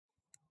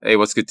Hey,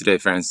 what's good today,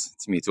 friends?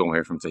 It's me, Tuomo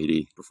here from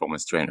Tahiti,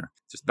 performance trainer.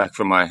 Just back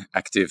from my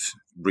active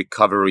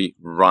recovery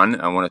run.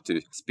 I wanted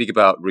to speak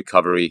about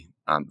recovery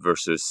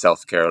versus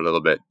self-care a little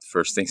bit.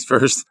 First things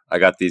first, I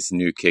got these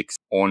new kicks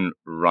on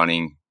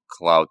running.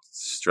 Cloud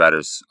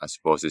Stratus, I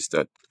suppose, is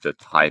the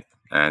type,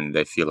 and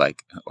they feel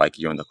like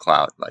you're on the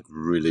cloud, like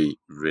really,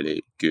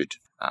 really good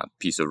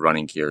piece of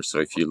running gear. So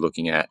if you're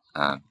looking at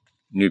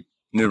new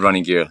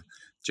running gear,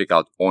 check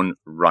out On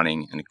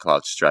Running and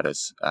Cloud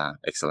Stratus.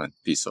 Excellent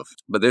piece of.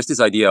 But there's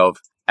this idea of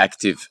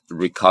active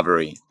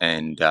recovery,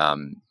 and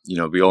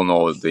we all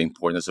know the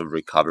importance of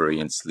recovery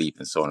and sleep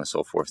and so on and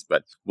so forth.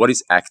 But what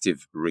is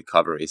active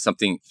recovery?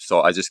 Something.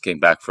 So I just came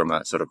back from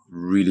a sort of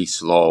really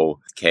slow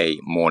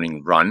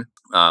morning run.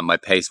 My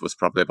pace was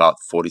probably about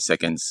 40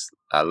 seconds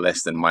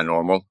less than my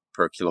normal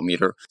per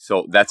kilometer.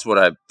 So that's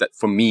what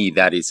for me,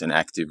 that is an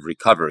active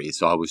recovery.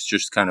 So I was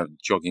just kind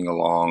of jogging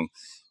along,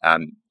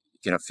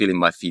 feeling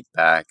my feet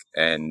back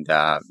and,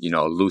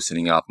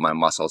 loosening up my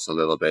muscles a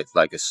little bit,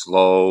 like a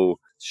slow,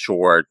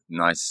 short,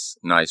 nice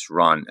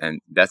run.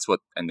 And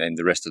then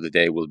the rest of the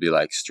day will be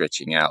like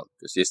stretching out,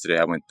 because yesterday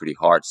I went pretty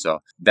hard. So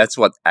that's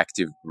what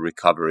active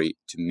recovery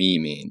to me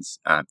means,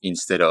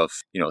 instead of,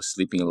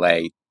 sleeping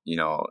late,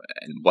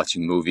 and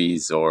watching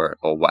movies or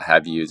what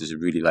have you, just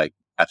really like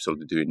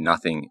absolutely doing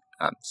nothing,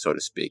 so to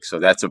speak. So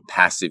that's a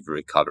passive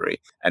recovery.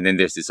 And then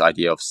there's this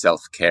idea of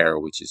self-care,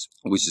 which is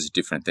a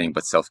different thing.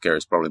 But self-care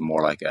is probably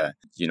more like a,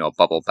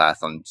 bubble bath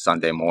on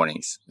Sunday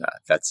mornings.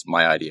 That's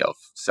my idea of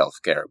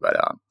self-care.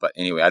 But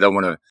anyway, I don't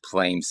want to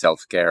claim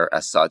self-care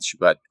as such,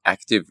 but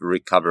active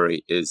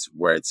recovery is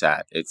where it's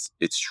at. It's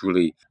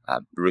truly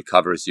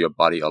recovers your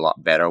body a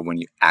lot better when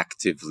you're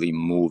actively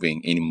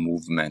moving, in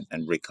movement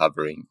and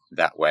recovering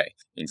that way,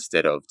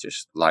 instead of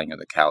just lying on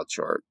the couch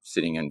or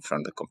sitting in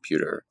front of the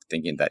computer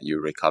thinking that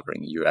you're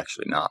recovering. You're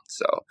actually not.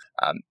 So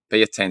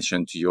pay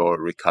attention to your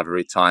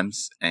recovery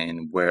times,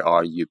 and where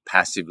are you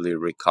passively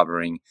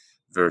recovering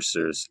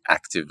versus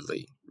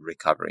actively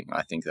recovering.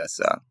 I think that's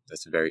a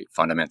very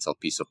fundamental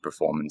piece of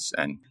performance,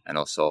 and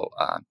also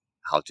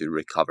how to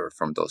recover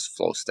from those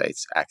flow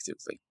states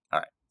actively. All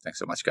right. Thanks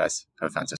so much, guys. Have a fantastic